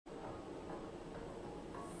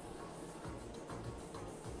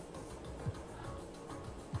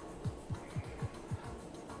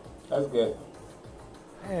That's good.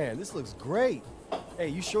 Man, this looks great. Hey,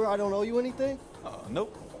 you sure I don't owe you anything?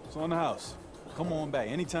 Nope. It's on the house. Come on back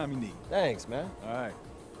anytime you need. Thanks, man. All right.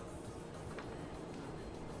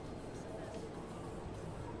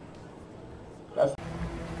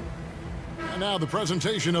 And now the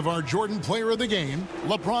presentation of our Jordan Player of the Game,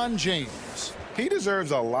 LeBron James. He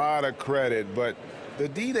deserves a lot of credit, but the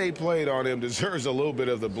D they played on him deserves a little bit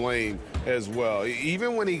of the blame as well.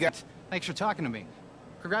 Even when he got... Thanks for talking to me.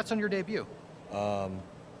 Congrats on your debut.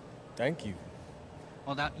 Thank you.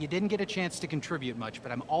 Well, now, you didn't get a chance to contribute much,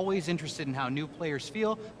 but I'm always interested in how new players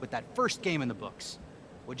feel with that first game in the books.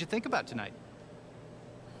 What'd you think about tonight?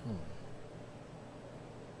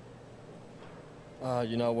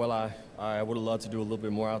 You know, well, I would have loved to do a little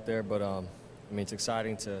bit more out there, but, I mean, it's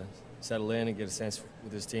exciting to settle in and get a sense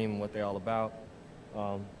with this team and what they're all about.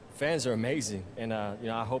 Fans are amazing, and, you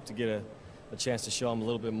know, I hope to get a chance to show them a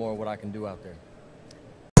little bit more of what I can do out there.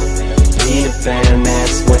 Be a fan,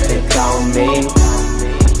 that's what they call me.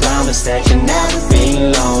 Promise that you never be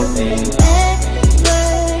lonely.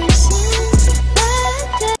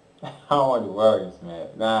 I don't want the Warriors, man.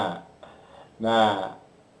 Nah.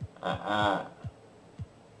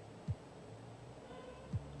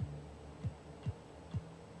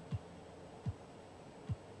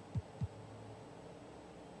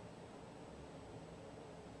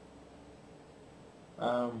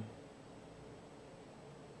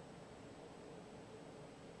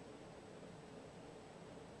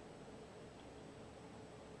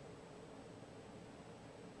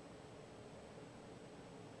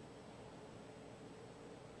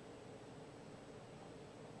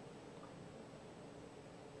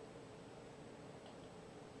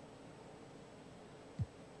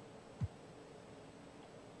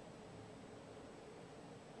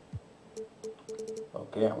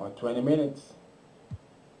 Okay, I'm on 20 minutes.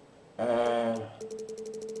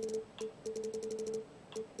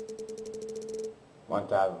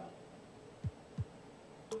 1,000.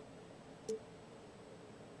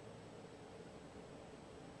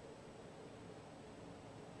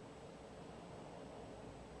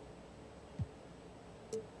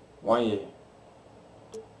 One year.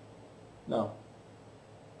 No.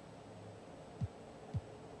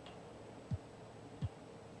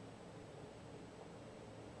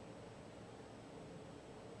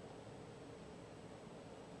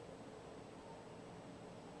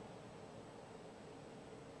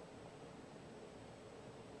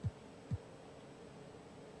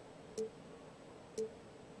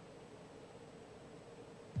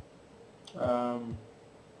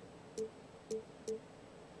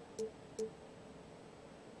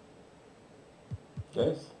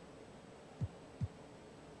 Yes.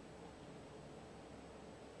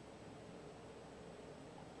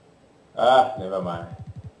 Never mind.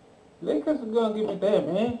 Lakers are gonna give it there,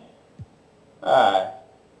 man. Alright.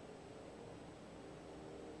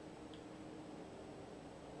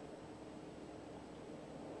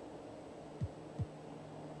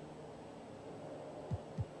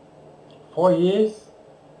 Four years?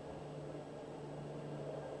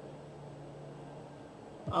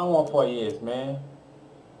 I don't want 4 years, man.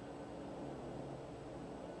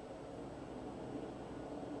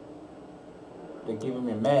 They're giving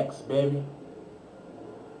me max, baby.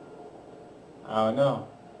 I don't know.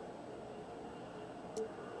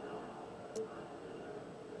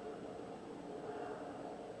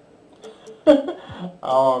 I don't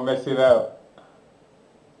want to mess it up.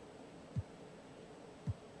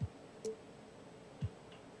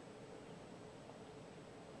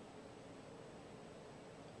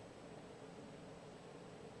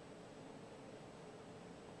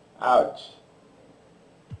 Ouch.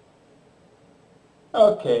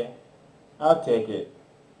 Okay, I'll take it.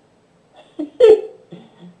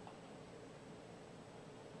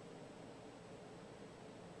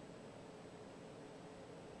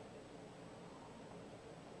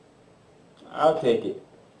 I'll take it.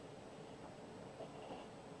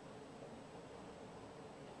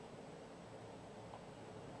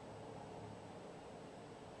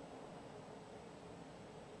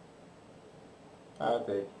 I'll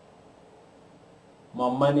take it.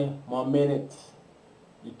 More money, more minutes.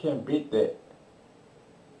 You can't beat that.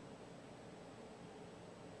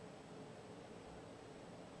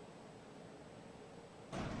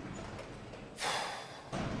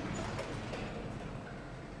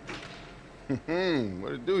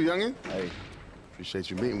 What it do, youngin'? Hey. Appreciate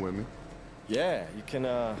you meeting with me. Yeah, you can,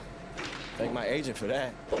 thank my agent for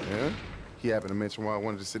that. Yeah? He happened to mention why I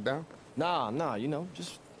wanted to sit down? Nah, you know,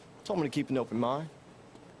 just told me to keep an open mind.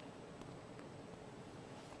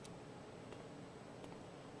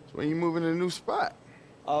 So when you moving to a new spot?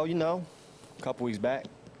 Oh, you know, a couple weeks back.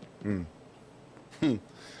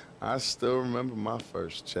 I still remember my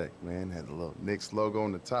first check, man. Had the little Knicks logo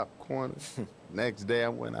in the top corner. Next day, I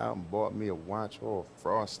went out and bought me a watch all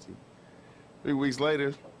frosty. 3 weeks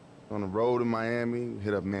later, on the road in Miami,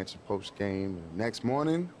 hit up Mansion post game. And the next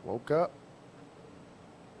morning, woke up.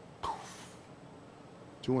 Poof,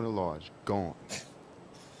 200 large, gone.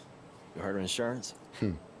 You heard of insurance?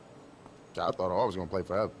 I thought I was gonna play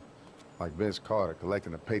forever. Like Vince Carter,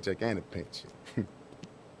 collecting a paycheck and a pension.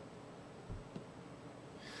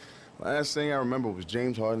 Last thing I remember was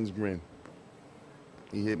James Harden's grin.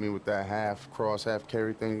 He hit me with that half cross, half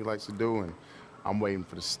carry thing he likes to do, and I'm waiting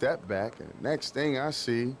for the step back, and the next thing I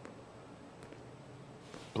see,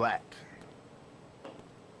 black.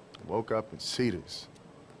 Woke up in Cedars.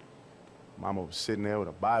 Mama was sitting there with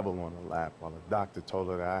a Bible on her lap while the doctor told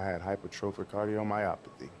her that I had hypertrophic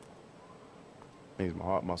cardiomyopathy. Means my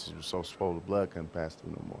heart muscles were so swollen the blood couldn't pass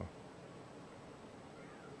through no more.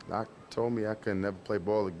 Doctor told me I could never play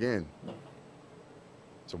ball again.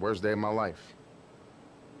 It's the worst day of my life.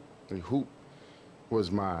 The hoop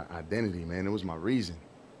was my identity, man. It was my reason.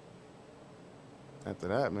 After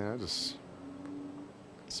that, man, I just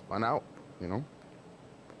spun out, you know?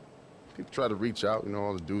 People try to reach out, you know,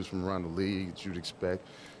 all the dudes from around the league that you'd expect.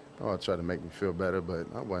 Oh, try to make me feel better, but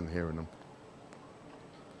I wasn't hearing them.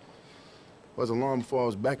 Wasn't long before I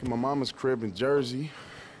was back in my mama's crib in Jersey.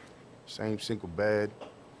 Same single bed,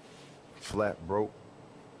 flat broke.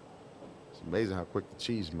 It's amazing how quick the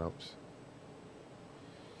cheese melts.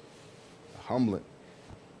 Humbling.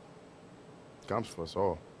 Comes for us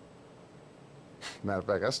all. Matter of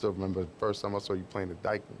fact, I still remember the first time I saw you playing the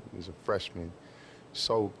Dykeman. You was a freshman.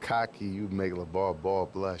 So cocky, you'd make LeVar Ball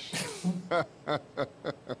blush. Oh,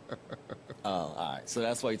 all right. So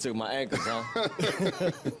that's why you took my ankles,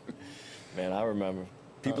 huh? Man, I remember.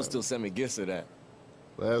 People still send me gifts of that.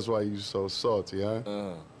 That's why you so salty,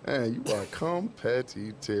 huh? Man, you are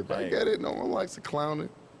competitive. I get it. No one likes to clown it.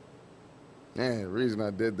 Man, the reason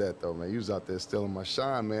I did that, though, man, you was out there stealing my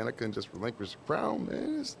shine, man. I couldn't just relinquish the crown,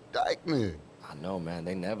 man. It's Dykeman. I know, man.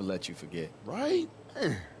 They never let you forget. Right?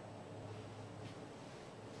 Man.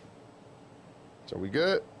 So we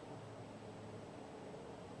good?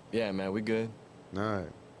 Yeah, man, we good. All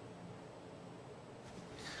right.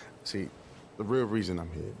 See, the real reason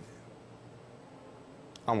I'm here, man,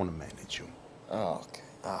 I want to manage you. Oh, okay.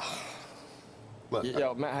 Look,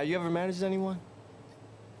 Yo, man, have you ever managed anyone?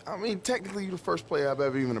 I mean, technically, you're the first player I've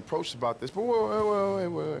ever even approached about this. But wait.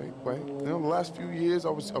 You know, the last few years, I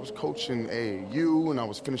was coaching AAU, and I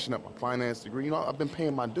was finishing up my finance degree. You know, I've been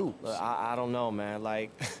paying my dues. Look, I don't know, man. Like,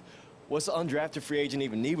 what's an undrafted free agent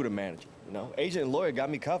even need with a manager? You know, agent and lawyer got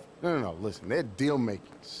me covered. No. Listen, they're deal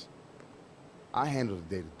makers. I handle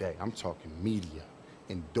the day-to-day. I'm talking media,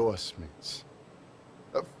 endorsements.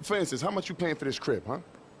 For instance, how much you paying for this crib, huh?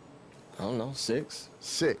 I don't know, 6.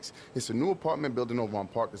 6. It's a new apartment building over on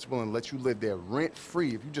Park that's willing to let you live there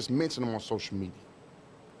rent-free if you just mention them on social media.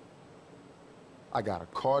 I got a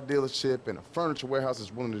car dealership and a furniture warehouse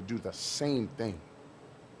that's willing to do the same thing.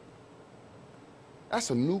 That's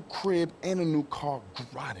a new crib and a new car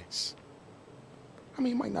gratis. I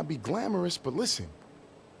mean, it might not be glamorous, but listen,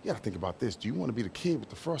 you gotta think about this. Do you want to be the kid with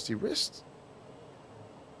the frosty wrists?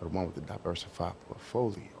 Or the one with the diversified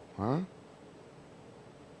portfolio, huh?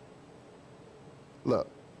 Look,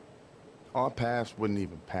 our paths wouldn't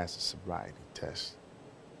even pass the sobriety test.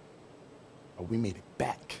 But we made it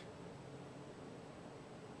back.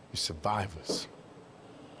 We're survivors.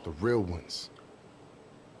 The real ones.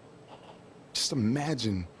 Just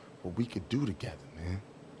imagine what we could do together, man.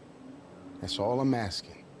 That's all I'm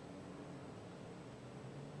asking.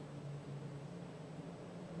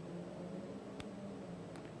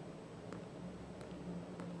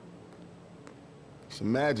 Just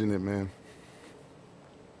imagine it, man.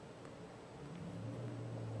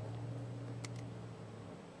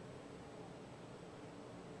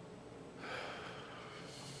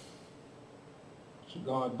 What you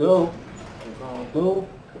gonna do? What you gonna do?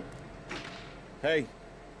 Hey,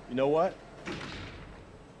 you know what?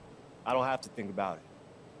 I don't have to think about it.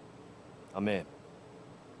 I'm in.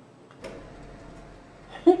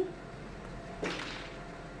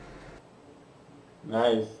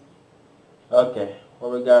 Nice. Okay,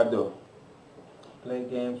 what we gotta do? Play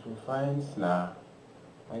games with friends? Nah,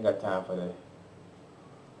 I ain't got time for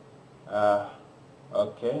that.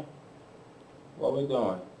 Okay. What we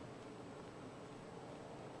doing?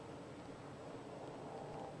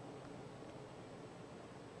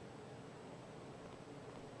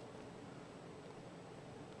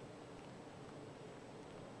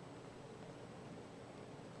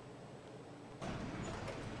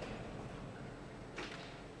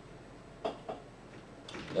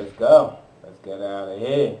 Let's go. Let's get out of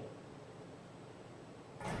here.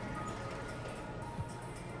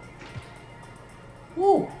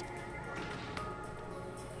 Woo.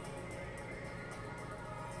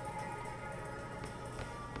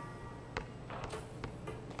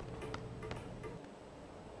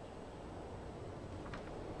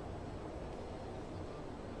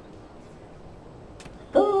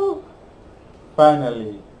 Woo.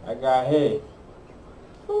 Finally, I got hit.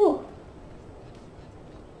 Woo.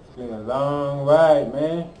 It's been a long ride,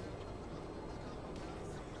 man.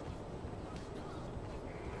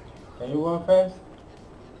 Can you run fast?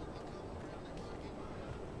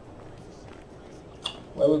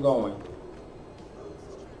 Where we going?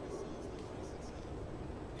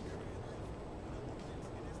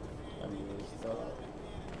 Let me restart.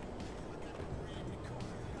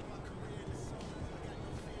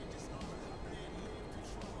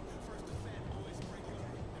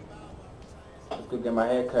 Let's go get my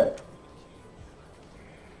hair cut.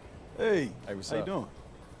 Hey, Hey, what's how you up? doing?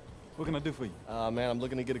 What can I do for you? Man, I'm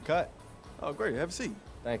looking to get a cut. Oh, great. Have a seat.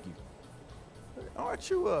 Thank you. Aren't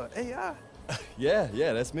you AI? Yeah,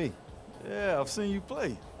 that's me. Yeah, I've seen you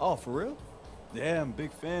play. Oh, for real? Yeah, I'm a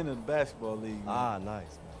big fan of the basketball league. Man. Ah,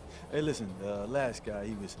 nice. Hey, listen, the last guy,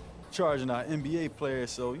 he was charging our NBA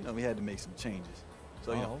players, so, you know, we had to make some changes.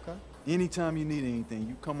 So, you know, okay. anytime you need anything,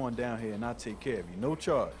 you come on down here and I'll take care of you. No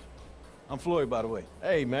charge. I'm Floyd, by the way.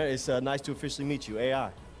 Hey, man, it's nice to officially meet you.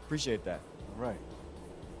 AI. Appreciate that. All right.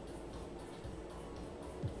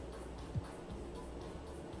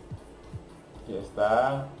 Yes,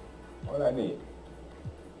 sir. What I need?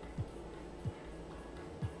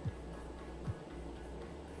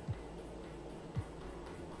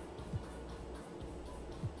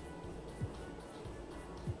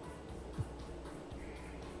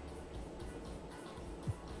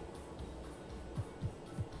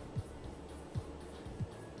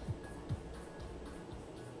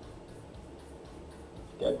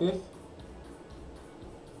 Get this?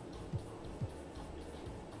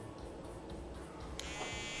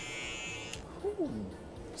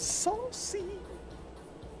 Saucy.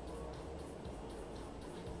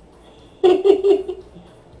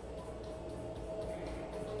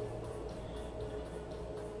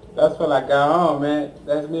 That's what I got on, man.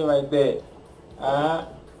 That's me right there.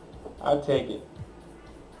 I'll take it.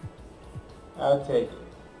 I'll take it.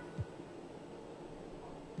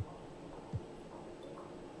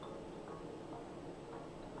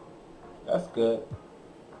 That's good.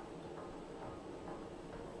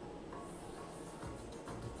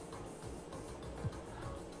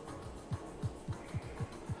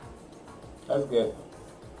 That's good.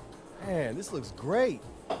 Man, this looks great.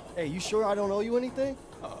 Hey, you sure I don't owe you anything?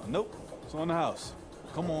 Nope. It's on the house.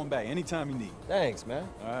 Come on back anytime you need. Thanks, man.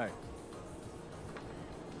 All right.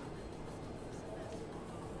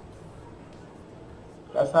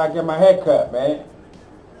 That's how I get my hair cut, man.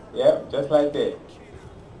 Yep, just like that.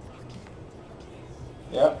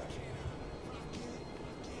 Yep.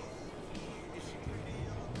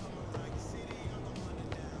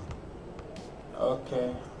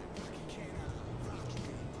 Okay.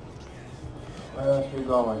 Where else we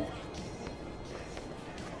going?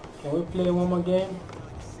 Can we play one more game?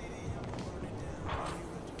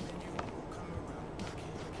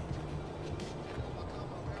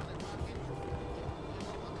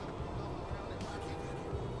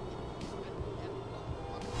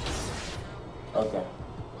 Okay.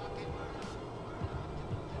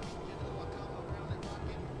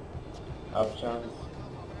 Options.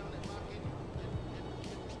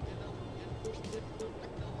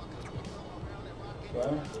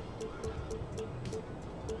 Okay.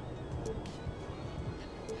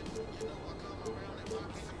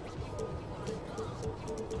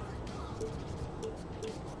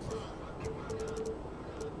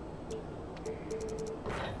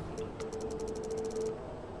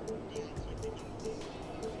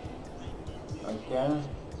 Okay.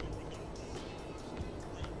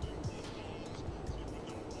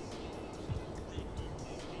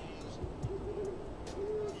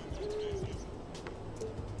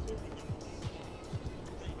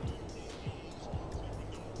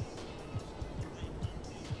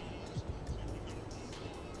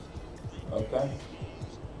 Okay.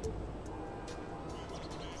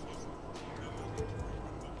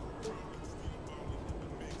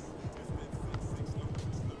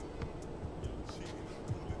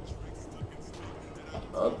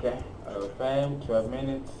 Okay. Fame, 12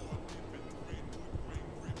 minutes.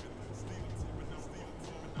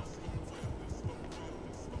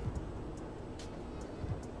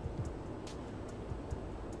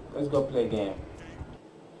 Let's go play a game.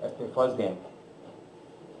 Let's play first game.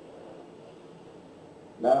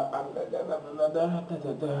 So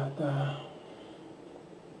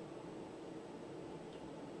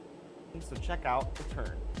check out the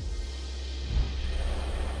turn.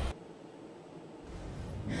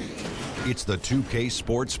 It's the 2K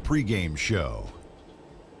Sports pregame show.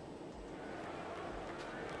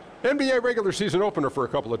 NBA regular season opener for a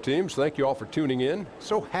couple of teams. Thank you all for tuning in.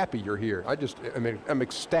 So happy you're here. I'm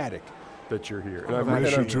ecstatic that you're here. And I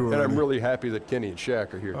miss you too, and I'm Ernie. really happy that Kenny and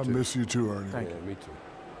Shaq are here I too. miss you too, Ernie. Yeah, me too.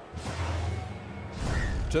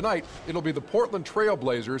 Tonight, it'll be the Portland Trail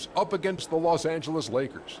Blazers up against the Los Angeles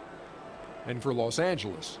Lakers. And for Los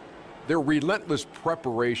Angeles, their relentless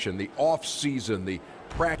preparation, the off-season, the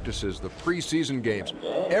practices, the preseason games,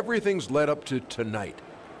 everything's led up to tonight.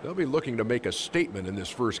 They'll be looking to make a statement in this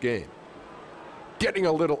first game. Getting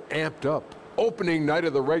a little amped up. Opening night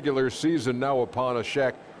of the regular season now upon us.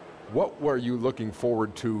 Shaq, what were you looking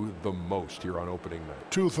forward to the most here on opening night?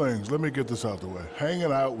 Two things. Let me get this out the way.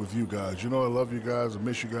 Hanging out with you guys. You know I love you guys. I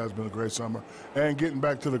miss you guys. It's been a great summer. And getting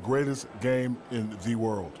back to the greatest game in the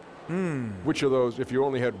world. Which of those, if you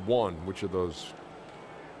only had one, which of those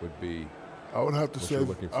would be? I would have to say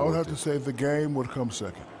the game would come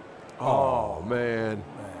second. Oh, man.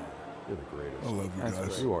 You're the greatest. I love you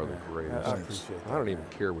guys. You are the greatest. I appreciate that. I don't even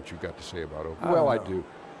care what you got to say about opening. Well, I do.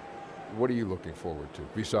 What are you looking forward to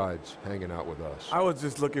besides hanging out with us? I was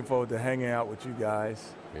just looking forward to hanging out with you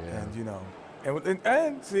guys, and you know,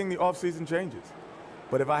 and seeing the off-season changes.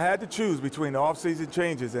 But if I had to choose between the off-season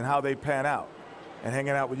changes and how they pan out, and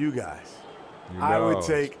hanging out with you guys, I would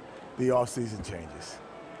take the off-season changes.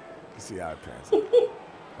 You see how it pans out.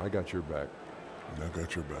 I got your back. I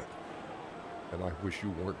got your back. And I wish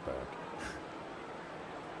you weren't back.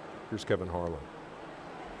 Here's Kevin Harlan.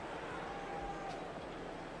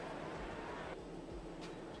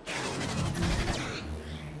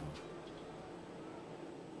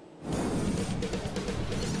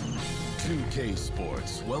 K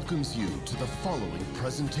Sports welcomes you to the following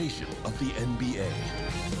presentation of the NBA.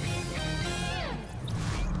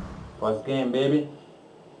 First game, baby.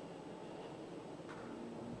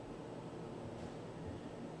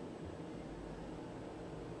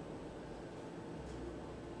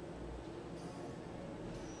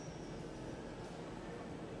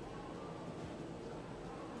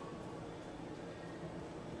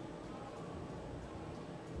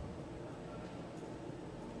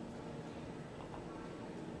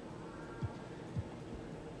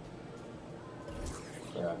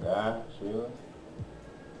 Sure.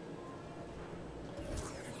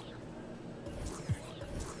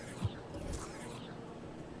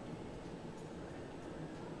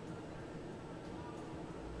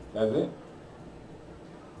 That's it.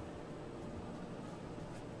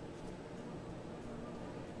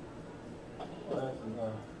 What else is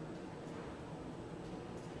there?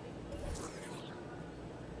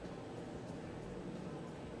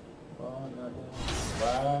 Oh, nothing.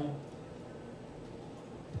 Bye.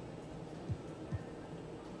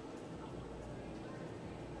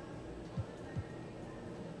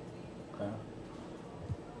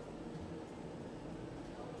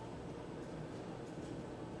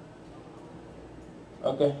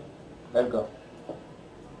 Okay, let's go.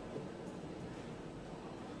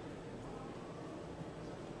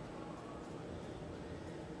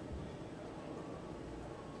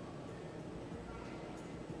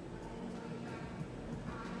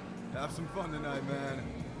 Have some fun tonight, man.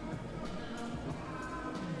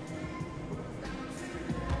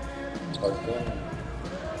 Okay.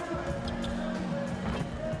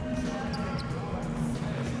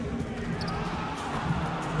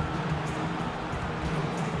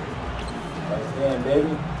 Damn, baby.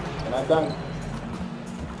 Can I dunk?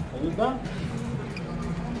 Can you dunk?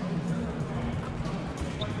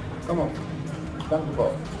 Come on. Dunk the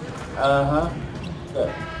ball. Uh-huh.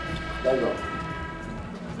 Good. Let's go.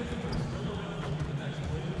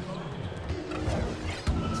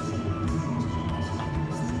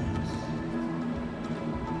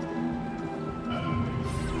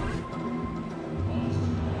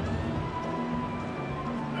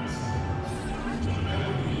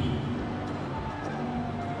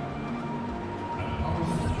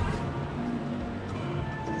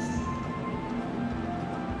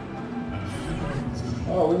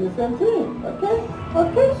 Oh, we're the same team. Okay,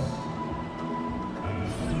 okay.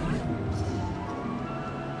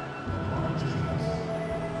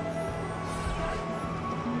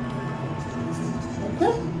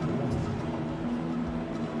 Okay.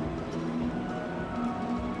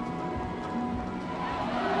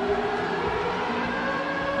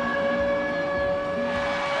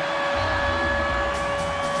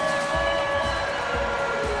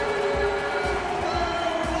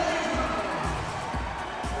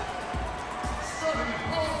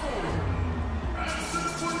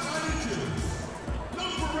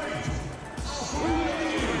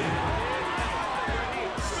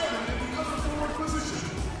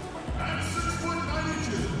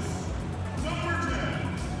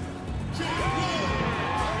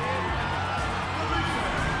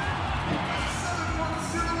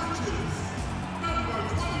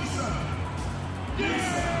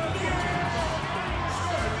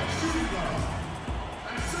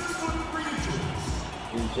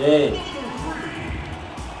 Yeah.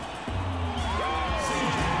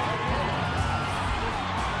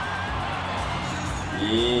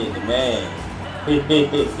 Yeah, the man.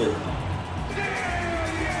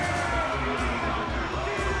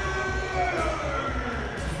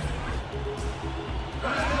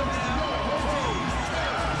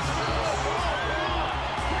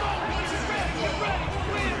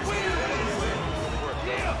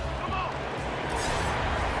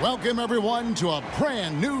 Welcome, everyone, to a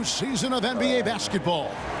brand new season of NBA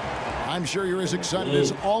basketball. I'm sure you're as excited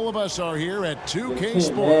as all of us are here at 2K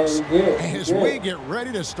Sports as we get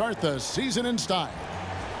ready to start the season in style.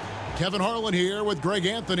 Kevin Harlan here with Greg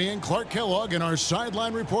Anthony and Clark Kellogg, and our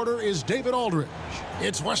sideline reporter is David Aldridge.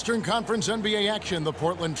 It's Western Conference NBA action. The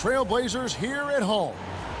Portland Trail Blazers here at home.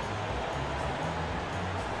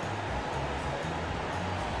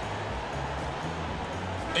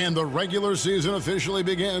 And the regular season officially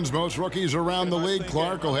begins. Most rookies around the league,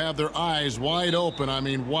 Clark, will have their eyes wide open. I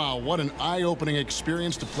mean, wow, what an eye-opening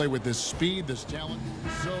experience to play with this speed, this talent.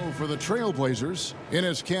 So for the Trailblazers,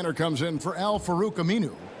 Enes Kanter comes in for Al-Farouq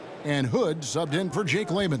Aminu, and Hood subbed in for Jake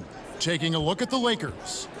Layman. Taking a look at the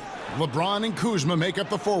Lakers, LeBron and Kuzma make up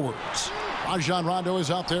the forwards. Rajon Rondo is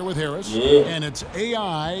out there with Harris, and it's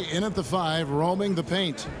AI in at the 5, roaming the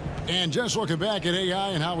paint. And just looking back at AI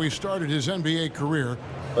and how he started his NBA career,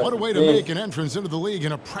 what a way to make an entrance into the league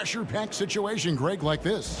in a pressure-packed situation, Greg, like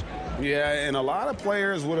this. Yeah, and a lot of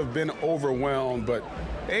players would have been overwhelmed, but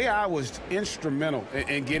AI was instrumental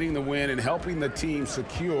in getting the win and helping the team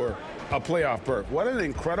secure a playoff berth. What an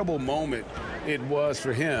incredible moment it was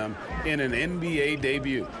for him in an NBA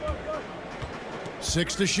debut.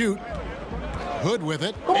 6 to shoot. Hood with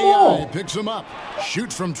it. AI picks him up.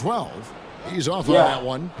 Shoots from 12. He's off on that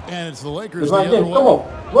one. And it's the Lakers the other way.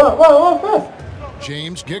 Whoa.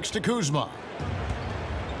 James kicks to Kuzma.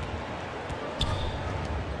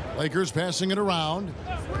 Lakers passing it around.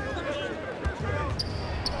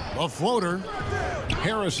 A floater.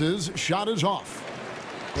 Harris's shot is off.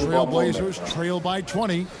 Trailblazers trail by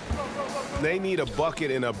 20. They need a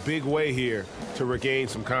bucket in a big way here to regain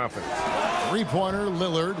some confidence. Three-pointer,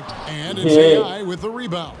 Lillard, and it's AI with the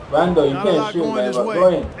rebound. Rondo, you Not a can't lot shoot, going man, his but way. go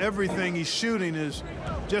ahead. Everything he's shooting is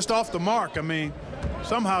just off the mark. I mean,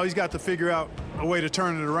 somehow he's got to figure out a way to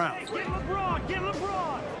turn it around.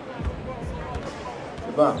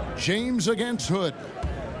 LeBron. James against Hood.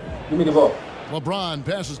 Give me the ball. LeBron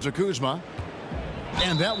passes to Kuzma.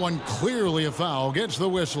 And that one clearly a foul. Gets the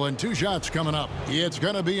whistle, and 2 shots coming up. It's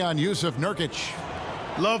going to be on Yusuf Nurkic.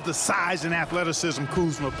 Love the size and athleticism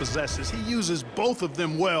Kuzma possesses. He uses both of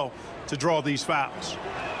them well to draw these fouls.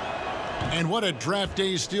 And what a draft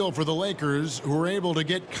day steal for the Lakers, who were able to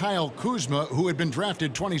get Kyle Kuzma, who had been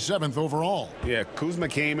drafted 27th overall. Yeah, Kuzma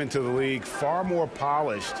came into the league far more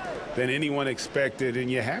polished than anyone expected,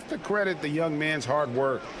 and you have to credit the young man's hard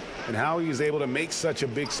work and how he was able to make such a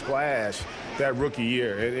big splash that rookie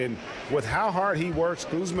year. And with how hard he works,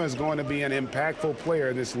 Kuzma is going to be an impactful player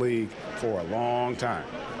in this league for a long time.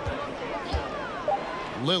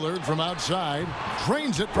 Lillard from outside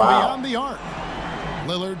drains it from beyond the arc.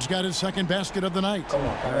 Lillard's got his second basket of the night.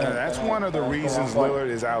 That's one of the reasons Lillard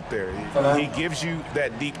is out there. He gives you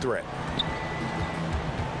that deep threat.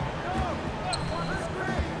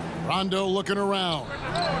 Rondo looking around.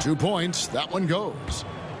 2 points. That one goes.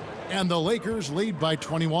 And the Lakers lead by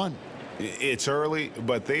 21. It's early,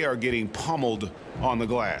 but they are getting pummeled on the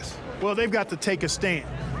glass. Well, they've got to take a stand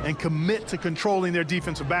and commit to controlling their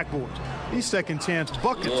defensive backboards. These second chance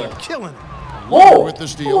buckets are killing it. Whoa, with the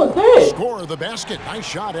steal. Score the basket. Nice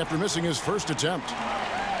shot after missing his first attempt.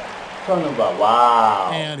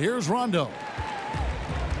 Wow. And here's Rondo.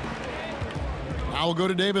 Now we'll go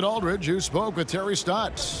to David Aldridge, who spoke with Terry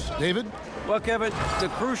Stotts. David? Well, Kevin, the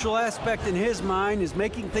crucial aspect in his mind is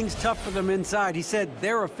making things tough for them inside. He said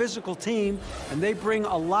they're a physical team, and they bring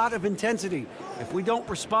a lot of intensity. If we don't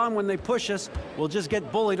respond when they push us, we'll just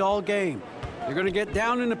get bullied all game. They're going to get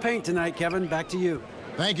down in the paint tonight, Kevin. Back to you.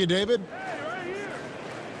 Thank you, David.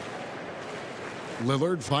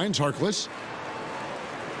 Lillard finds Harkless.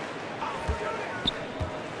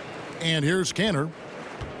 And here's Kanter,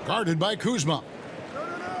 guarded by Kuzma.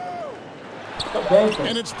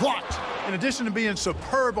 And it's blocked. In addition to being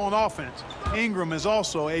superb on offense, Ingram is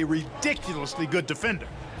also a ridiculously good defender.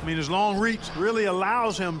 I mean, his long reach really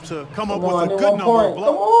allows him to come up with a good number of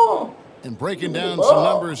blocks. And breaking down some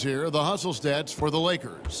numbers here, the hustle stats for the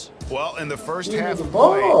Lakers. Well, in the first half of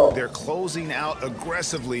play, they're closing out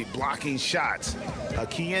aggressively, blocking shots, a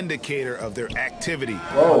key indicator of their activity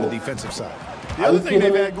on the defensive side. The other thing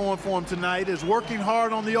they've had going for them tonight is working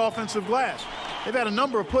hard on the offensive glass. They've had a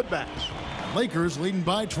number of putbacks. Lakers leading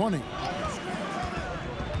by 20.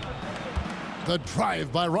 The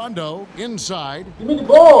drive by Rondo inside. Give me the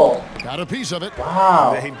ball. Got a piece of it.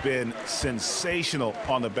 Wow. They've been sensational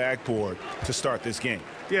on the backboard to start this game.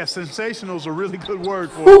 Yeah, sensational is a really good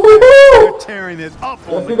word for it. They're tearing it up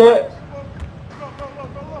on the glass.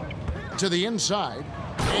 To the inside,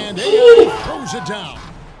 and Ahaaaaaa throws it down.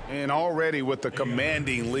 And already with the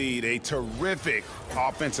commanding lead, a terrific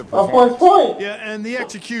offensive performance. Yeah, and the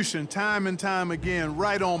execution, time and time again,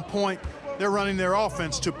 right on point. They're running their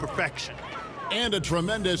offense to perfection. And a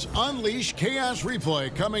tremendous Unleash Chaos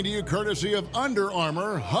replay coming to you courtesy of Under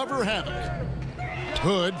Armour Hover Havoc.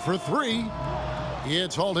 Hood for three.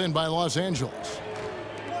 It's hauled in by Los Angeles.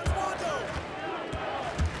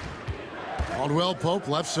 Caldwell Pope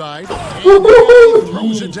left side. And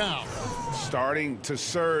throws it down. Starting to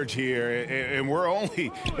surge here, and we're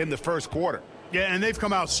only in the first quarter. Yeah, and they've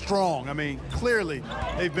come out strong. I mean, clearly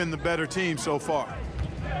they've been the better team so far.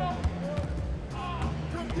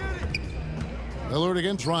 Lillard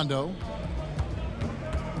against Rondo.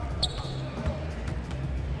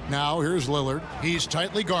 Now here's Lillard. He's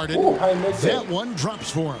tightly guarded. Ooh, that one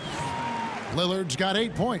drops for him. Lillard's got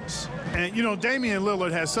 8 points. And, you know, Damian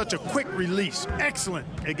Lillard has such a quick release. Excellent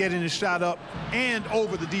at getting his shot up and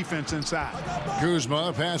over the defense inside.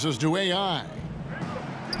 Kuzma passes to AI.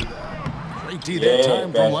 Great D that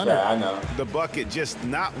time from Leonard. I know. The bucket just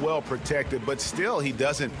not well protected, but still he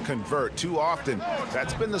doesn't convert too often.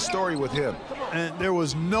 That's been the story with him. And there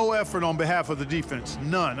was no effort on behalf of the defense.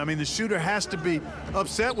 None. I mean, the shooter has to be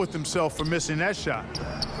upset with himself for missing that shot.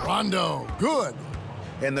 Rondo, good.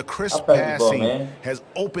 And the crisp passing has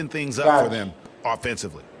opened things up for them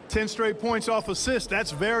offensively. 10 straight points off assists.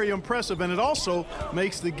 That's very impressive, and it also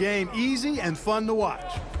makes the game easy and fun to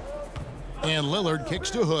watch. And Lillard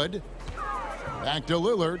kicks to Hood. Back to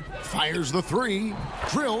Lillard. Fires the three.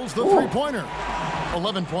 Drills the three-pointer.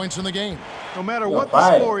 11 points in the game. No matter what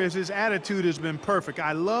the score is, his attitude has been perfect.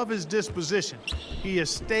 I love his disposition. He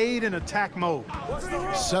has stayed in attack mode.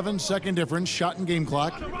 7-second difference, shot and game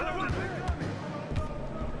clock.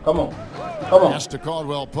 Come on. Come on. Pass to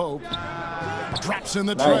Caldwell Pope. Drops in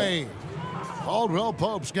the tray. Caldwell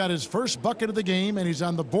Pope's got his first bucket of the game, and he's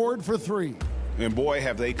on the board for three. And boy,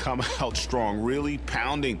 have they come out strong, really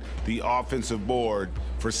pounding the offensive board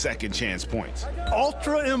for second chance points.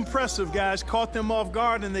 Ultra impressive, guys. Caught them off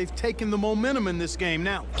guard, and they've taken the momentum in this game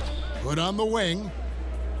now. Put on the wing.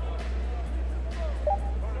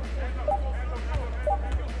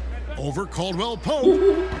 Over Caldwell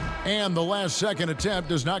Pope. And the last second attempt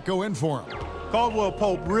does not go in for him. Caldwell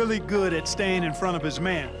Pope really good at staying in front of his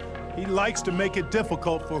man. He likes to make it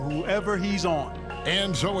difficult for whoever he's on.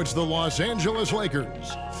 And so it's the Los Angeles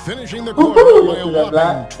Lakers finishing the quarter by a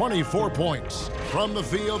whopping 24 points. From the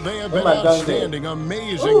field, they have been outstanding,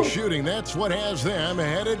 amazing shooting. That's what has them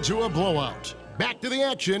headed to a blowout. Back to the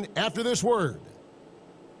action after this word.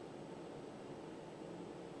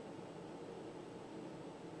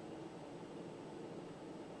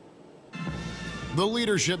 The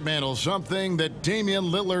leadership mantle, something that Damian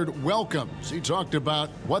Lillard welcomes. He talked about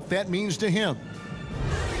what that means to him.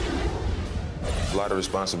 A lot of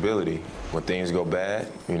responsibility. When things go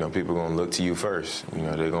bad, you know, people are going to look to you first. You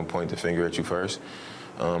know, they're going to point the finger at you first.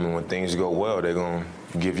 And when things go well, they're going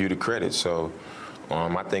to give you the credit. So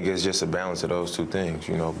I think it's just a balance of those two things,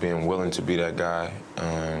 you know, being willing to be that guy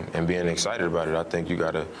and being excited about it. I think you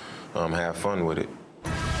got to have fun with it.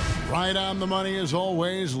 Right on the money as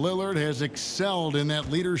always. Lillard has excelled in that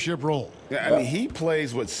leadership role. Yeah, I mean, he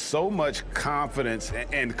plays with so much confidence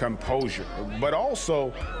and composure, but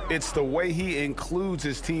also it's the way he includes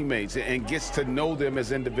his teammates and gets to know them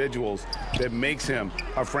as individuals that makes him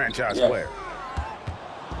a franchise player.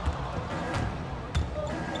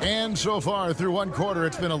 And so far through one quarter,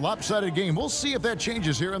 it's been a lopsided game. We'll see if that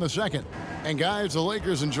changes here in the second. And guys, the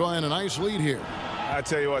Lakers enjoying a nice lead here. I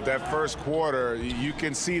tell you what, that first quarter, you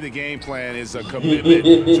can see the game plan is a commitment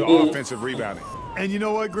to offensive rebounding. And you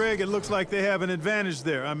know what, Greg? It looks like they have an advantage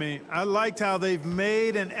there. I mean, I liked how they've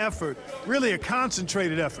made an effort, really a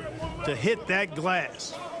concentrated effort, to hit that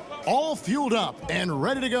glass. All fueled up and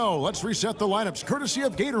ready to go. Let's reset the lineups courtesy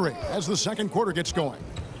of Gatorade as the second quarter gets going.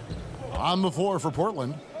 On the floor for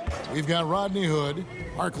Portland, we've got Rodney Hood.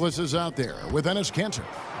 Harkless is out there with Enes Kanter.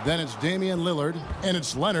 Then it's Damian Lillard, and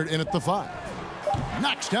it's Leonard in at the 5.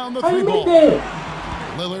 Knocks down the three ball.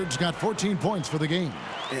 Lillard's got 14 points for the game.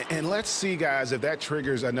 And let's see, guys, if that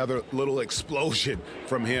triggers another little explosion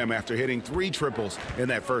from him after hitting 3 triples in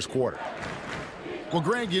that first quarter. Well,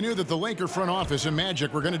 Greg, you knew that the Laker front office and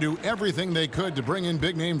Magic were going to do everything they could to bring in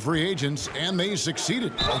big-name free agents, and they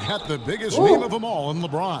succeeded. They got the biggest name of them all in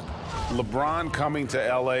LeBron. LeBron coming to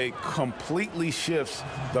L.A. completely shifts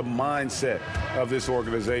the mindset of this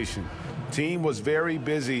organization. Team was very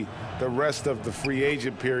busy the rest of the free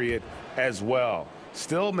agent period as well.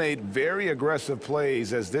 Still made very aggressive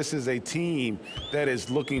plays as this is a team that is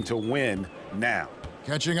looking to win now.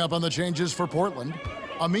 Catching up on the changes for Portland.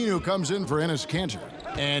 Aminu comes in for Enes Kanter.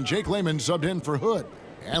 And Jake Layman subbed in for Hood.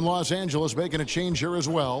 And Los Angeles making a change here as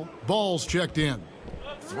well. Ball's checked in.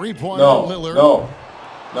 Three-pointer Lillard. No.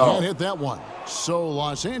 Can't hit that one. So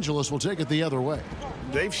Los Angeles will take it the other way.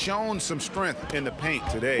 They've shown some strength in the paint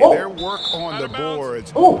today. Whoa. Their work on the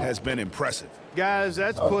boards has been impressive. Guys,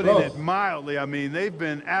 that's putting it mildly. I mean, they've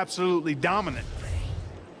been absolutely dominant.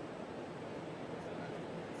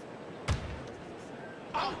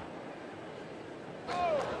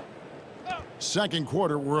 Second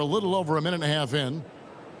quarter, we're a little over a minute and a half in.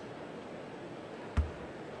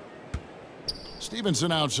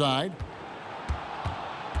 Stevenson outside.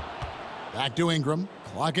 Back to Ingram.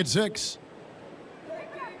 Clock at 6.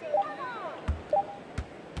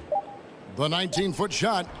 The 19-foot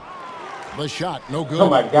shot. The shot, no good. Oh,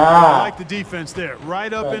 my God. I like the defense there.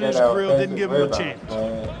 Right up in his grill, didn't give him a chance.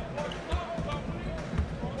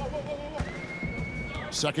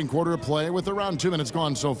 Second quarter of play with around 2 minutes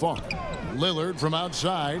gone so far. Lillard from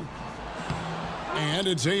outside. And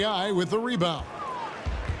it's AI with the rebound.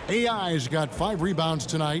 AI's got 5 rebounds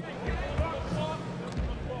tonight.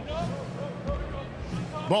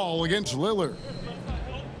 Ball against Lillard.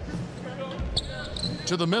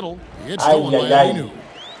 To the middle. It's stolen by Aminu.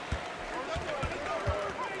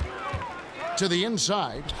 To the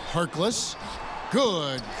inside. Harkless.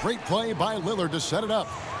 Good. Great play by Lillard to set it up.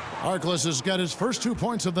 Harkless has got his first 2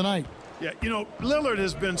 points of the night. Yeah, you know, Lillard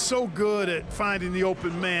has been so good at finding the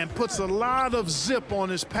open man, puts a lot of zip on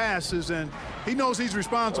his passes, and he knows he's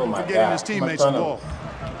responsible for getting his teammates the ball.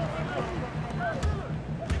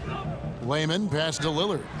 Layman pass to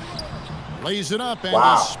Lillard. Lays it up, and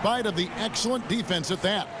despite of the excellent defense at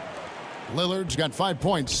that, Lillard's got 5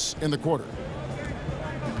 points in the quarter.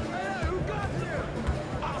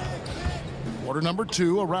 Quarter number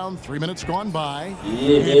 2, around 3 minutes gone by,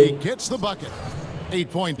 and he gets the bucket. 8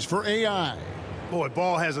 points for AI. Boy,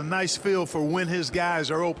 Ball has a nice feel for when his guys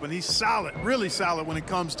are open. He's solid, really solid when it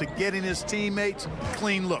comes to getting his teammates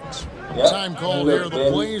clean looks. Time called here. The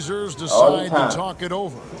Blazers decide to talk it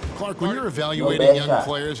over. Clark, when you're evaluating young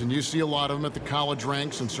players and you see a lot of them at the college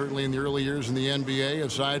ranks and certainly in the early years in the NBA,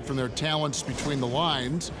 aside from their talents between the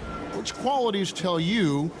lines, which qualities tell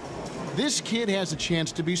you this kid has a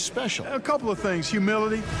chance to be special? A couple of things.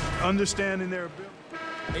 Humility, understanding their ability.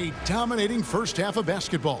 A dominating first half of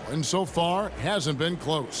basketball, and so far hasn't been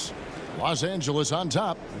close. Los Angeles on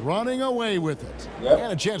top, running away with it.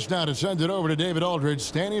 And a chance now to send it over to David Aldridge,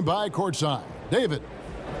 standing by courtside. David.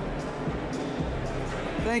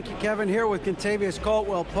 Thank you, Kevin. Here with Kentavious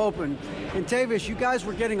Caldwell-Pope. And Kentavious, you guys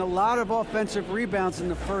were getting a lot of offensive rebounds in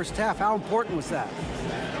the first half. How important was that?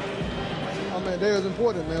 Oh, man, that was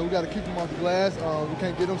important, man. We got to keep them off the glass. We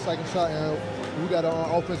can't get them second shot, and we got an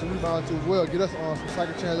offensive rebound too as well. Get us some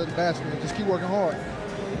second chance at the basket and just keep working hard.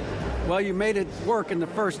 Well, you made it work in the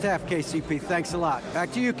first half, KCP. Thanks a lot.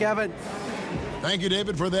 Back to you, Kevin. Thank you,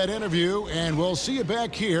 David, for that interview, and we'll see you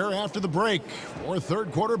back here after the break for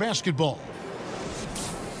third quarter basketball.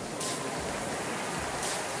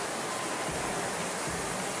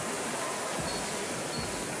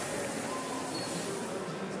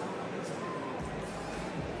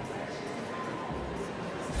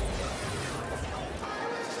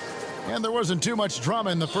 And there wasn't too much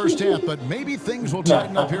drama in the first half, but maybe things will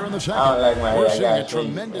tighten up here in the second. We're seeing a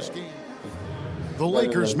tremendous game. The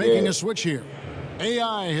Lakers making a switch here.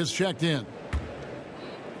 AI has checked in.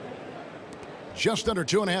 Just under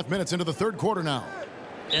 2.5 minutes into the third quarter now.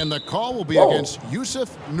 And the call will be against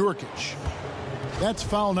Yusuf Nurkic. That's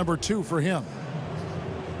foul number 2 for him.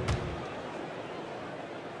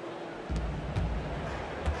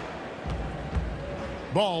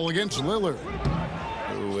 Ball against Lillard.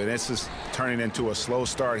 Ooh, and this is turning into a slow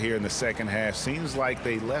start here in the second half. Seems like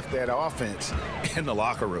they left that offense in the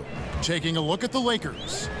locker room. Taking a look at the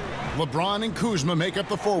Lakers. LeBron and Kuzma make up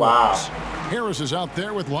the forwards. Harris is out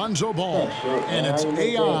there with Lonzo Ball. And it's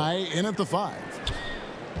AI in at the 5.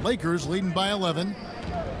 Lakers leading by 11.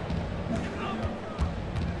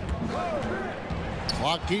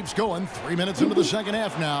 Clock keeps going. 3 minutes into the second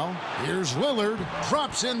half now. Here's Lillard.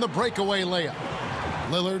 Drops in the breakaway layup.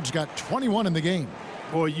 Lillard's got 21 in the game.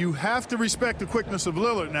 Boy, you have to respect the quickness of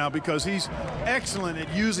Lillard now because he's excellent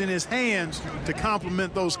at using his hands to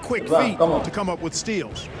complement those quick feet to come up with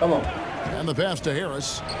steals. And the pass to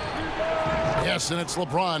Harris. Yes, and it's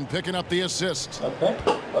LeBron picking up the assist.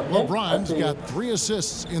 LeBron's got 3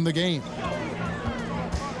 assists in the game.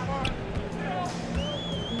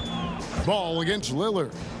 Ball against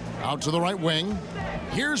Lillard. Out to the right wing.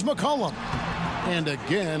 Here's McCollum. And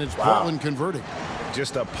again, it's Portland converting.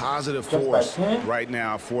 Just a positive force right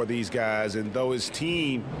now for these guys. And though his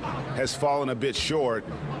team has fallen a bit short,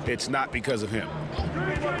 it's not because of him.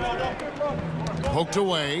 Poked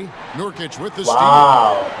away. Nurkic with the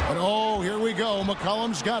Wow. steal. And oh, here we go.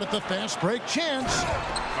 McCollum's got it. The fast break chance.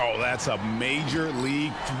 Oh, that's a major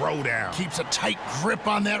league throwdown. Keeps a tight grip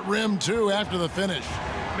on that rim, too, after the finish.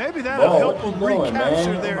 Maybe that'll help them doing,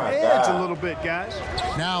 recapture man? their Oh my edge God. a little bit, guys.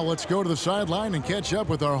 Now let's go to the sideline and catch up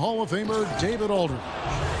with our Hall of Famer, David Aldridge.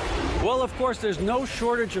 Well, of course, there's no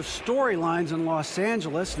shortage of storylines in Los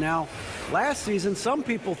Angeles. Now, last season, some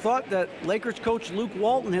people thought that Lakers coach Luke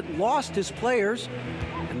Walton had lost his players,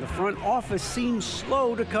 and the front office seemed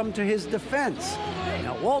slow to come to his defense.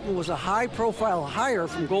 Now, Walton was a high-profile hire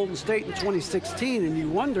from Golden State in 2016, and you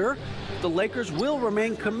wonder if the Lakers will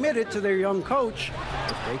remain committed to their young coach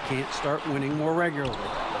if they can't start winning more regularly.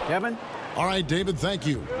 Kevin? All right, David, thank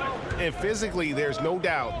you. And physically, there's no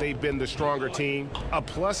doubt they've been the stronger team. A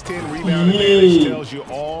 +10 rebound advantage tells you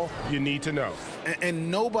all you need to know. And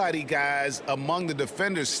nobody, guys, among the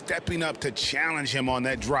defenders stepping up to challenge him on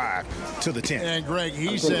that drive to the 10. And Greg,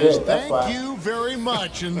 he says, thank you very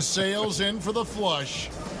much, and sails in for the flush.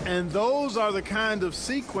 And those are the kind of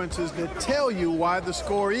sequences that tell you why the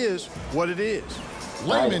score is what it is.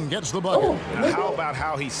 Layman gets the bucket. Now, how about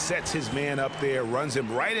how he sets his man up there, runs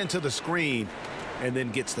him right into the screen, and then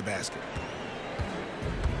gets the basket.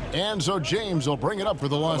 And so James will bring it up for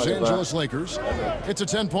the Los Angeles Lakers. It's a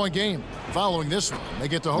 10-point game. Following this one, they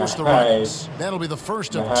get to host the Rockets. That'll be the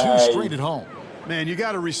first of 2 straight at home. Man, you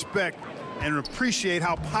got to respect and appreciate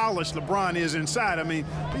how polished LeBron is inside. I mean,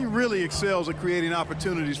 he really excels at creating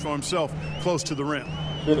opportunities for himself close to the rim.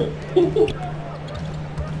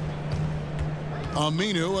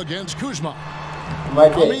 Aminu against Kuzma.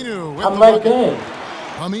 Aminu with the bucket.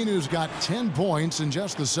 Aminu's got 10 points in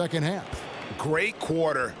just the second half. Great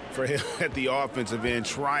quarter for him at the offensive end,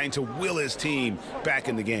 trying to will his team back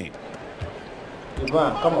in the game.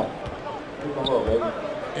 LeBron, come on. Come on,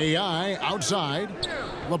 baby. AI outside.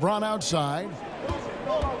 LeBron outside.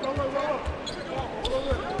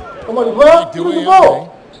 Come on, LeBron. Give me the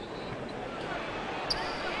ball.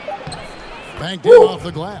 Banked in off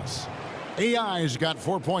the glass. AI's got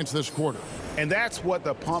 4 points this quarter. And that's what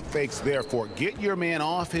the pump fake's there for. Get your man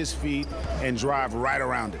off his feet and drive right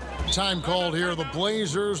around it. Time called here. The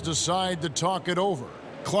Blazers decide to talk it over.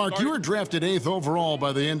 Clark, you were drafted 8th overall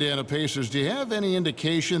by the Indiana Pacers. Do you have any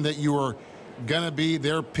indication that you were going to be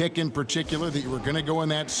their pick in particular, that you were going to go in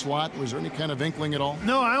that slot? Was there any kind of inkling at all?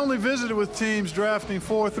 No, I only visited with teams drafting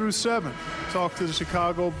 4 through 7. Talked to the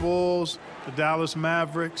Chicago Bulls, the Dallas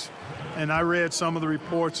Mavericks, and I read some of the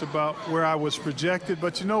reports about where I was projected.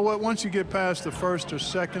 But you know what? Once you get past the first or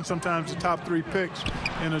second, sometimes the top 3 picks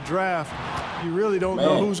in a draft, you really don't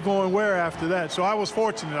know who's going where after that. So I was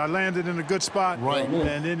fortunate. I landed in a good spot. Right.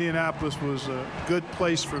 And Indianapolis was a good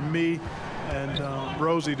place for me and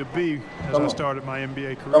Rosie to be as I started my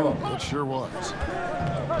NBA career. It sure was.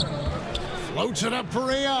 Floats it up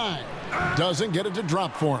for AI. Doesn't get it to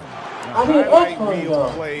drop for him. Highlight reel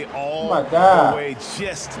play all the way,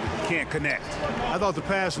 just can't connect. I thought the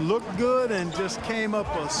pass looked good and just came up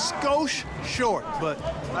a skosh short, but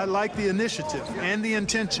I like the initiative and the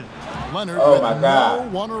intention. Leonard with no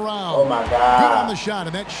one around. Oh, my God. Good on the shot,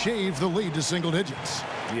 and that shaved the lead to single digits.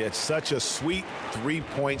 Yeah, it's such a sweet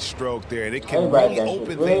 3-point stroke there, and it can really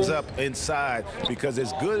open things up inside because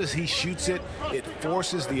as good as he shoots it, it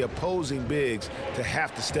forces the opposing bigs to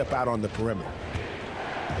have to step out on the perimeter.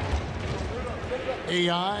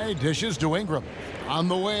 AI dishes to Ingram. On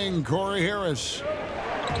the wing, Corey Harris.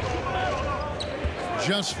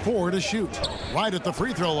 Just 4 to shoot. Right at the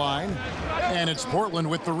free throw line. And it's Portland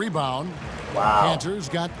with the rebound. Wow. Panthers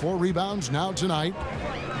got 4 rebounds now tonight.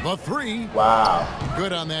 The 3. Wow.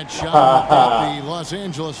 Good on that shot. The Los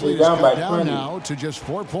Angeles lead is down cut by down 20. now to just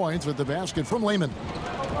 4 points with the basket from Lehman.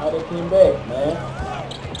 How they came back, man.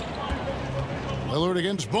 Lillard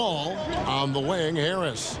against Ball. On the wing,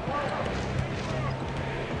 Harris.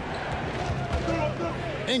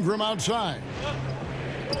 Ingram outside.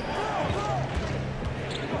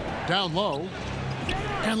 Down low.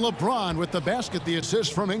 And LeBron with the basket, the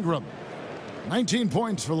assist from Ingram. 19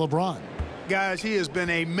 points for LeBron. Guys, he has been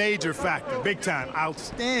a major factor, big time,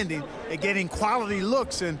 outstanding at getting quality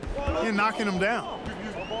looks and knocking them down.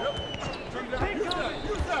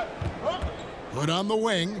 Put on the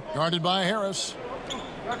wing, guarded by Harris.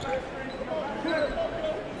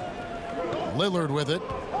 Lillard with it.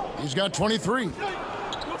 He's got 23.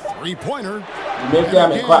 Three-pointer. And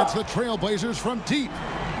again, it's the Trailblazers from deep.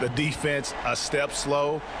 The defense a step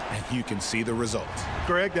slow, and you can see the results.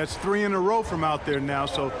 Greg, that's 3 in a row from out there now,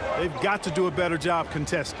 so they've got to do a better job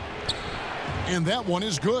contesting. And that one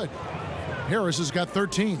is good. Harris has got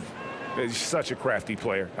 13. He's such a crafty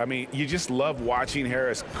player. I mean, you just love watching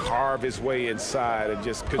Harris carve his way inside and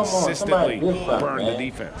just consistently burn the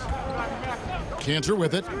defense. Cantor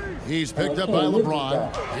with it. He's picked up by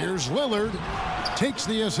LeBron. Here's Lillard. Takes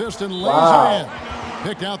the assist and lays it in.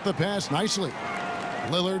 Picked out the pass nicely.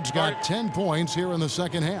 Lillard's got 10 points here in the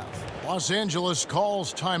second half. Los Angeles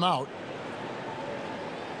calls timeout.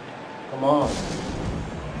 Come on.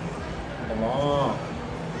 Come on.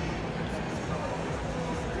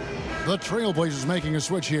 The Trailblazers making a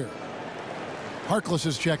switch here. Harkless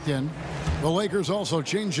is checked in. The Lakers also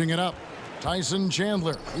changing it up. Tyson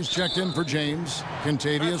Chandler is checked in for James.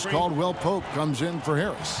 Kentavious Caldwell-Pope comes in for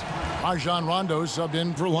Harris. Rajon Rondo subbed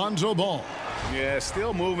in for Lonzo Ball. Yeah,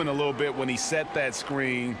 still moving a little bit when he set that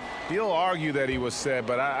screen. He'll argue that he was set,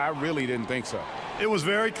 but I really didn't think so. It was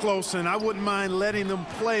very close, and I wouldn't mind letting them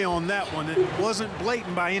play on that one. It wasn't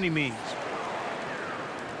blatant by any means.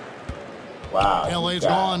 Wow. LA's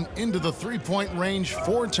gone into the three-point range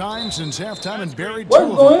 4 times since halftime and buried 2 What's of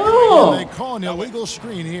them. going on? And they call an illegal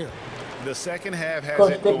screen here. The second half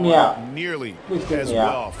Coach, hasn't take me out. gone nearly Please take as me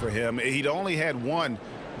well out. for him. He'd only had 1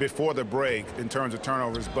 before the break in terms of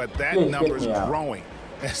turnovers, but that Please number take is me out. growing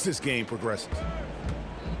as this game progresses.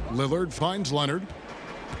 Lillard finds Leonard.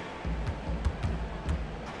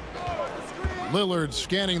 Lillard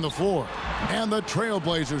scanning the floor. And the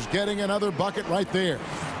Trailblazers getting another bucket right there.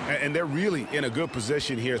 And they're really in a good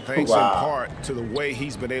position here, thanks in part to the way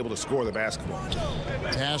he's been able to score the basketball.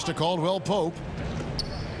 Pass to Caldwell-Pope.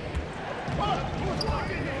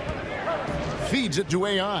 Feeds it to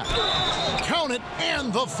AI. Count it,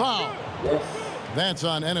 and the foul. That's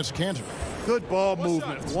on Enes Kanter. Good ball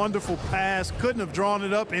movement. Wonderful pass. Couldn't have drawn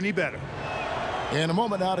it up any better. In a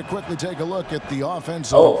moment now to quickly take a look at the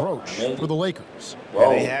offensive approach for the Lakers.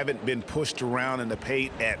 And they haven't been pushed around in the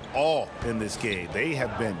paint at all in this game. They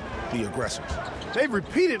have been the aggressors. They've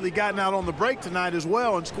repeatedly gotten out on the break tonight as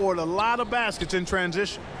well and scored a lot of baskets in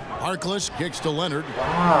transition. Harkless kicks to Leonard.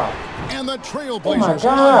 Wow. And the Oh Trailblazers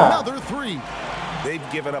another 3.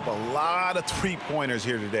 They've given up a lot of three-pointers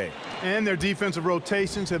here today. And their defensive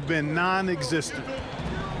rotations have been non-existent.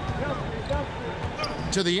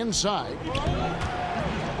 To the inside.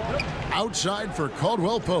 Outside for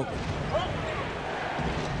Caldwell-Pope.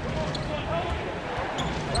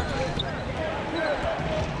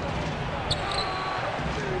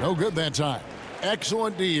 No good that time.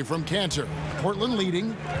 Excellent D from Kanter. Portland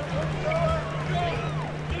leading.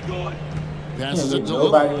 Passes it to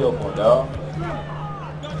Nobody open, dog.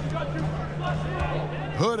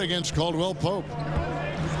 Hood against Caldwell-Pope.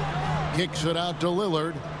 Kicks it out to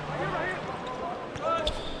Lillard.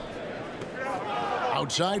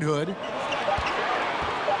 Outside Hood.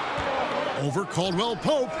 Over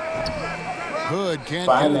Caldwell-Pope. Hood can't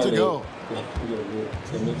get it to go.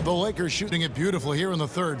 The Lakers shooting it beautiful here in the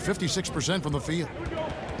third. 56% from the field.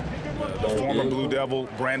 The former Blue Devil,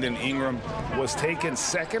 Brandon Ingram, was taken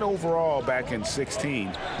 2nd overall back in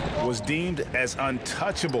 16, was deemed as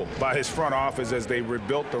untouchable by his front office as they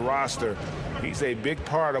rebuilt the roster. He's a big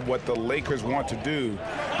part of what the Lakers want to do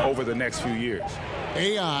over the next few years.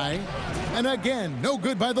 AI, and again, no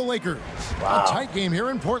good by the Lakers. Wow. A tight game here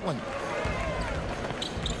in Portland.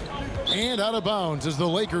 And out of bounds as the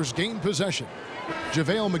Lakers gain possession.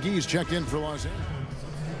 JaVale McGee's checked in for Los Angeles.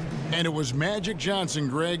 And it was Magic Johnson,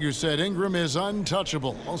 Greg, who said Ingram is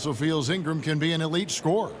untouchable. Also feels Ingram can be an elite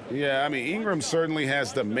scorer. Yeah, I mean, Ingram certainly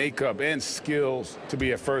has the makeup and skills to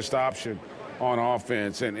be a first option on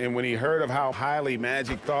offense. And when he heard of how highly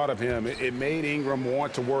Magic thought of him, it made Ingram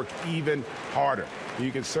want to work even harder. You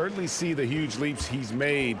can certainly see the huge leaps he's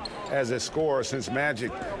made as a scorer since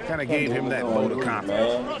Magic kind of gave him that vote of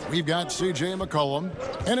confidence. We've got C.J. McCollum.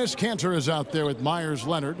 Enes Kanter is out there with Myers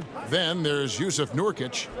Leonard. Then there's Yusuf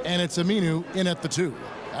Nurkic, and it's Aminu in at the 2.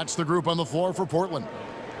 That's the group on the floor for Portland.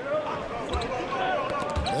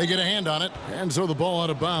 They get a hand on it, and so the ball out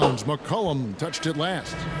of bounds. McCollum touched it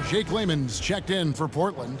last. Jake Layman's checked in for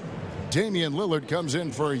Portland. Damian Lillard comes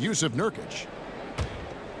in for Yusuf Nurkic.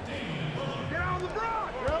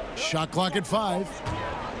 Shot clock at 5.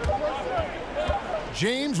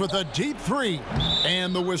 James with a deep 3.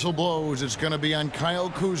 And the whistle blows. It's going to be on Kyle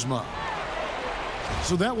Kuzma.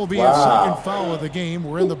 So that will be a second foul of the game.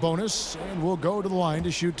 We're in the bonus, and we'll go to the line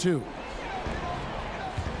to shoot 2.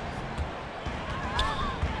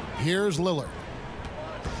 Here's Lillard.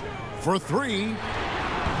 For 3.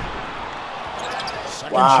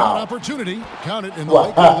 Second shot opportunity. Count it, and the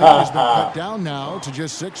Laker lead has been cut down now to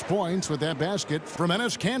just 6 points with that basket from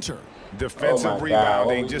Enes Kanter. Defensive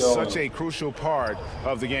rebounding, just such a crucial part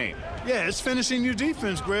of the game. Yeah, it's finishing your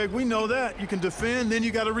defense, Greg. We know that. You can defend, then you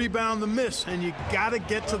got to rebound the miss, and you got to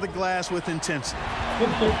get to the glass with intensity.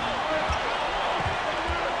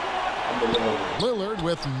 Lillard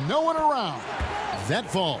with no one around. That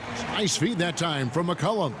falls. Nice feed that time from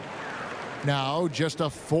McCollum. Now just a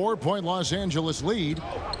 4-point Los Angeles lead.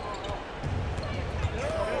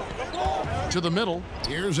 To the middle.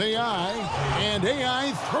 Here's AI, and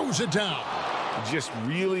AI throws it down. Just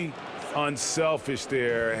really unselfish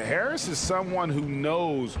there. Harris is someone who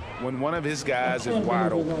knows when one of his guys is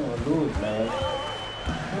wide open.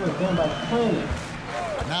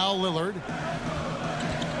 Now Lillard.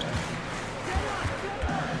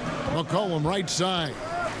 McCollum right side.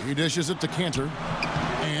 He dishes it to Kanter.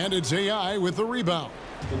 And it's AI with the rebound.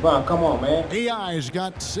 Come on, man. AI's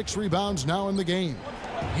got 6 rebounds now in the game.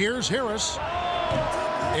 Here's Harris.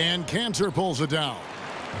 And Kanter pulls it down.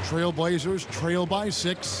 Trailblazers trail by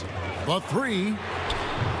 6. The 3.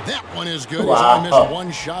 That one is good. He's only missed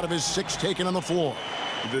 1 shot of his 6 taken on the floor.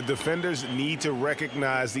 The defenders need to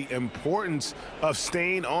recognize the importance of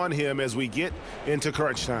staying on him as we get into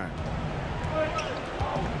crunch time.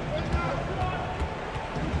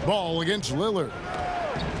 Ball against Lillard.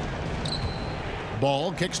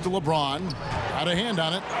 Ball kicks to LeBron. Got a hand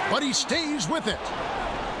on it, but he stays with it.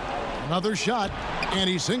 Another shot, and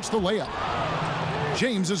he sinks the layup.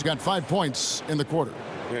 James has got 5 points in the quarter.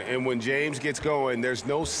 And when James gets going, there's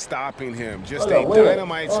no stopping him. Just a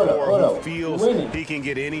dynamite scorer who feels he can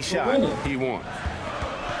get any shot he wants.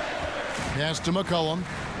 Pass to McCollum.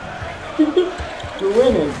 We're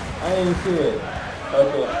winning. I ain't see it.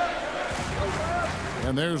 Okay.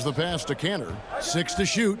 And there's the pass to Kanter. 6 to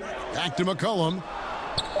shoot. Back to McCollum.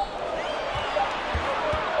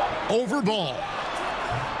 Over ball.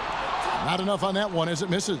 Not enough on that one as it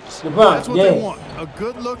misses. That's what they want. A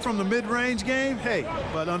good look from the mid-range game. Hey,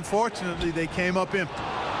 but unfortunately they came up empty.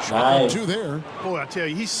 Shot 2 there. Boy, I tell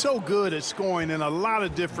you, he's so good at scoring in a lot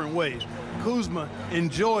of different ways. Kuzma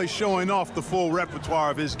enjoys showing off the full repertoire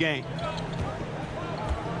of his game.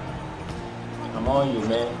 I'm on you,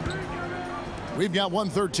 man. We've got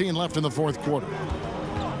 1:13 left in the fourth quarter.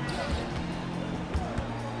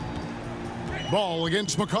 Ball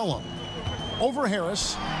against McCollum. Over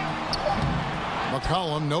Harris.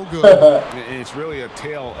 McCollum, no good. It's really a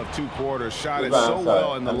tale of 2 quarters. Shot it so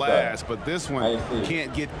well in the last, but this one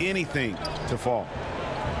can't get anything to fall.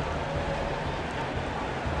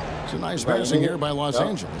 It's a nice passing here by Los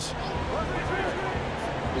Angeles.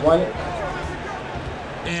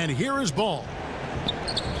 And here is Ball.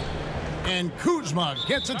 And Kuzma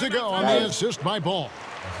gets it to go on the assist by Ball.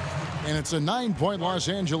 And it's a 9-point Los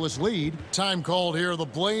Angeles lead. Time called here. The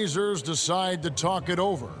Blazers decide to talk it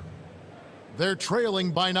over. They're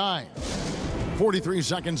trailing by 9. 43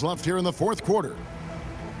 seconds left here in the fourth quarter.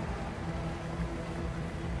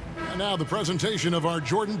 And now the presentation of our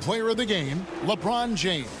Jordan Player of the Game, LeBron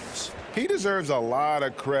James. He deserves a lot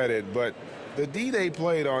of credit, but the D they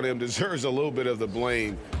played on him deserves a little bit of the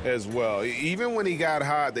blame as well. Even when he got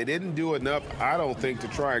hot, they didn't do enough, I don't think, to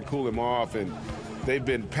try and cool him off. And they've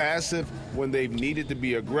been passive when they've needed to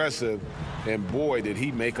be aggressive. And boy, did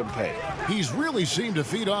he make them pay. He's really seemed to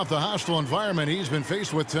feed off the hostile environment he's been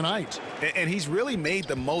faced with tonight. And he's really made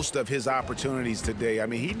the most of his opportunities today. I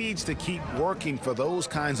mean, he needs to keep working for those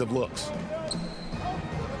kinds of looks.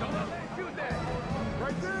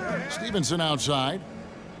 Stevenson outside.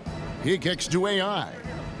 He kicks to AI.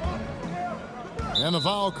 And the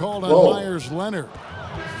foul called on Myers Leonard.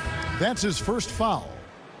 That's his first foul.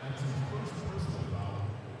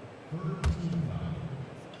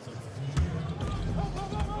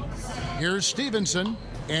 Here's Stevenson,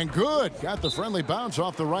 and good. Got the friendly bounce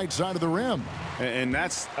off the right side of the rim. And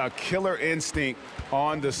that's a killer instinct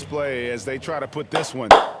on display as they try to put this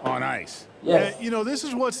one on ice. Yes. You know, this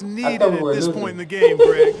is what's needed at this point in the game,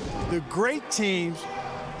 Greg. The great teams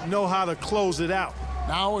know how to close it out.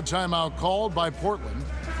 Now a timeout called by Portland.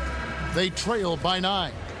 They trail by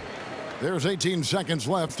 9. There's 18 seconds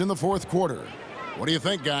left in the fourth quarter. What do you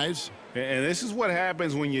think, guys? And this is what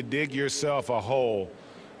happens when you dig yourself a hole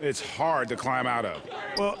it's hard to climb out of.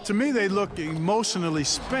 Well, to me, they look emotionally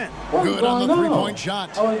spent. Good on the three-point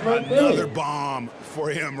shot. Another bomb for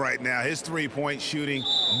him right now. His three-point shooting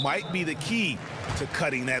might be the key to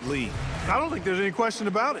cutting that lead. I don't think there's any question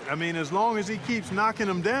about it. I mean, as long as he keeps knocking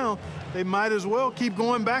them down, they might as well keep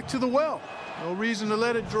going back to the well. No reason to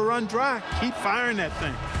let it run dry. Keep firing that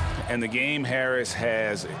thing. And the game Harris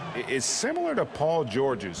has is similar to Paul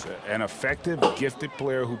George's, an effective, gifted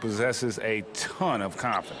player who possesses a ton of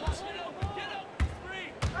confidence.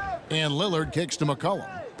 And Lillard kicks to McCollum.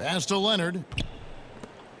 Pass to Leonard.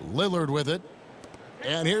 Lillard with it.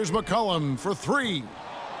 And here's McCollum for three.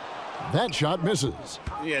 That shot misses.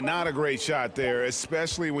 Yeah, not a great shot there,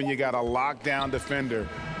 especially when you got a lockdown defender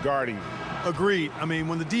guarding you. Agreed. I mean,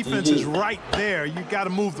 when the defense is right there, you got to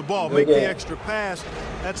move the ball, make the extra pass.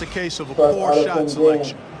 That's a case of a poor shot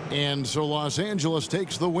selection. And so Los Angeles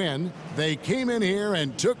takes the win. They came in here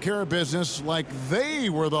and took care of business like they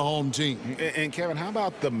were the home team. And Kevin, how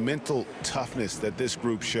about the mental toughness that this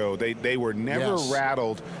group showed? They were never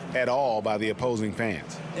rattled at all by the opposing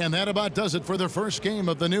fans. And that about does it for the first game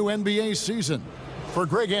of the new NBA season. For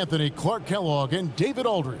Greg Anthony, Clark Kellogg, and David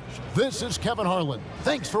Aldridge, this is Kevin Harlan.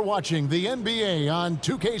 Thanks for watching the NBA on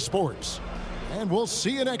 2K Sports. And we'll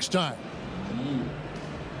see you next time.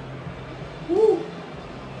 Woo.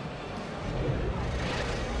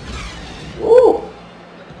 Woo.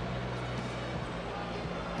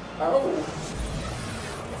 Oh.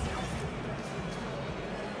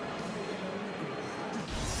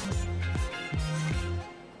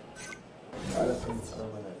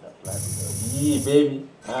 Yeah, baby.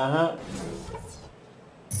 Uh-huh.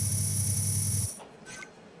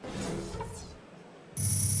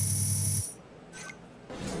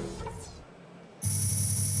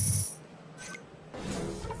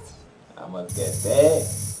 I must get that.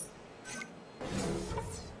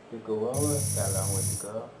 You go over, got a long way to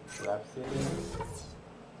go. Lap City.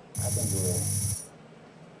 I can do it.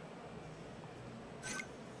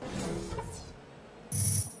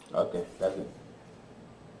 Okay, that's it.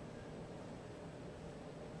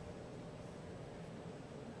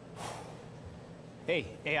 Hey,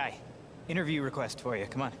 AI. Interview request for you.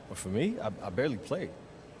 Come on. Well, for me, I barely played.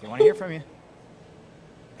 They want to hear from you.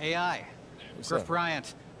 AI. Griff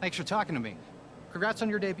Bryant. Thanks for talking to me. Congrats on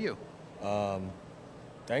your debut.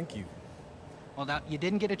 Thank you. Well, now, you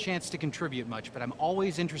didn't get a chance to contribute much, but I'm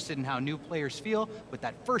always interested in how new players feel with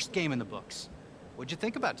that first game in the books. What'd you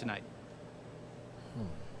think about tonight?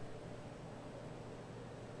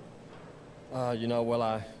 You know, well,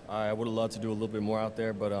 I would have loved to do a little bit more out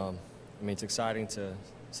there, but I mean, it's exciting to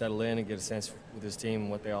settle in and get a sense with this team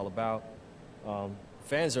and what they're all about.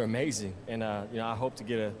 Fans are amazing, and you know, I hope to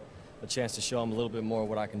get a chance to show them a little bit more of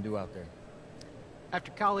what I can do out there.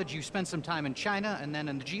 After college, you spent some time in China and then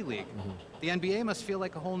in the G League. The NBA must feel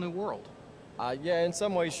like a whole new world. Yeah, in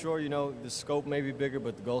some ways, sure. You know, the scope may be bigger,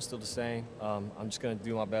 but the goal's still the same. I'm just going to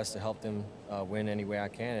do my best to help them win any way I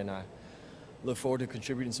can, and I look forward to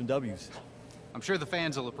contributing some W's. I'm sure the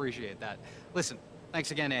fans will appreciate that. Listen,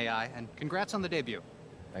 thanks again, AI, and congrats on the debut.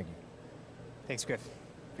 Thank you. Thanks, Griff.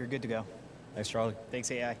 You're good to go. Thanks, Charlie. Thanks,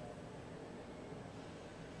 AI.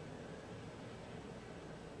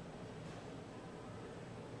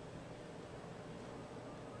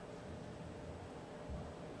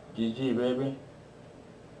 GG, baby.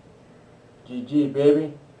 GG,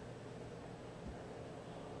 baby.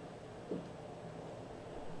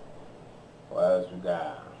 What else we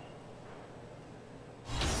got?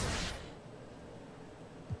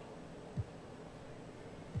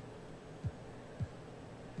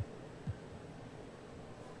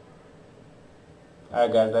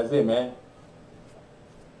 Alright, guys, that's it, man.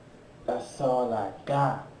 That's all I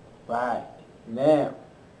got right now.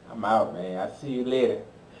 I'm out, man. I'll see you later.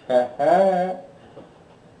 Ha ha.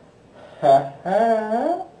 Ha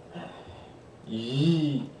ha.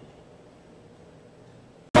 Yee.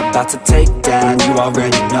 I'm about to take down, you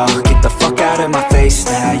already know. Get the fuck out of my face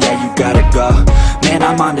now, yeah, you gotta go. Man,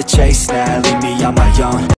 I'm on the chase now, leave me on my own.